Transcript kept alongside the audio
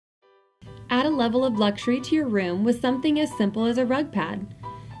add a level of luxury to your room with something as simple as a rug pad.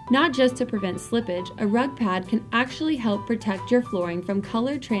 Not just to prevent slippage, a rug pad can actually help protect your flooring from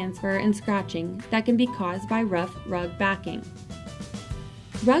color transfer and scratching that can be caused by rough rug backing.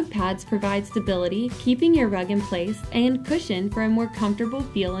 Rug pads provide stability, keeping your rug in place, and cushion for a more comfortable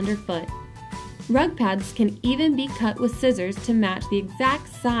feel underfoot. Rug pads can even be cut with scissors to match the exact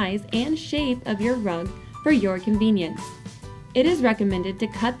size and shape of your rug for your convenience. It is recommended to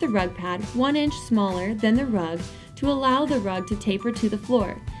cut the rug pad 1 inch smaller than the rug to allow the rug to taper to the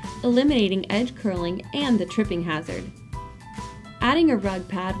floor, eliminating edge curling and the tripping hazard. Adding a rug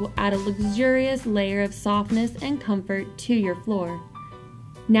pad will add a luxurious layer of softness and comfort to your floor.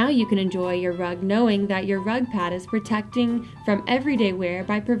 Now you can enjoy your rug knowing that your rug pad is protecting from everyday wear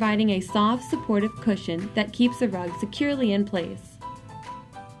by providing a soft, supportive cushion that keeps the rug securely in place.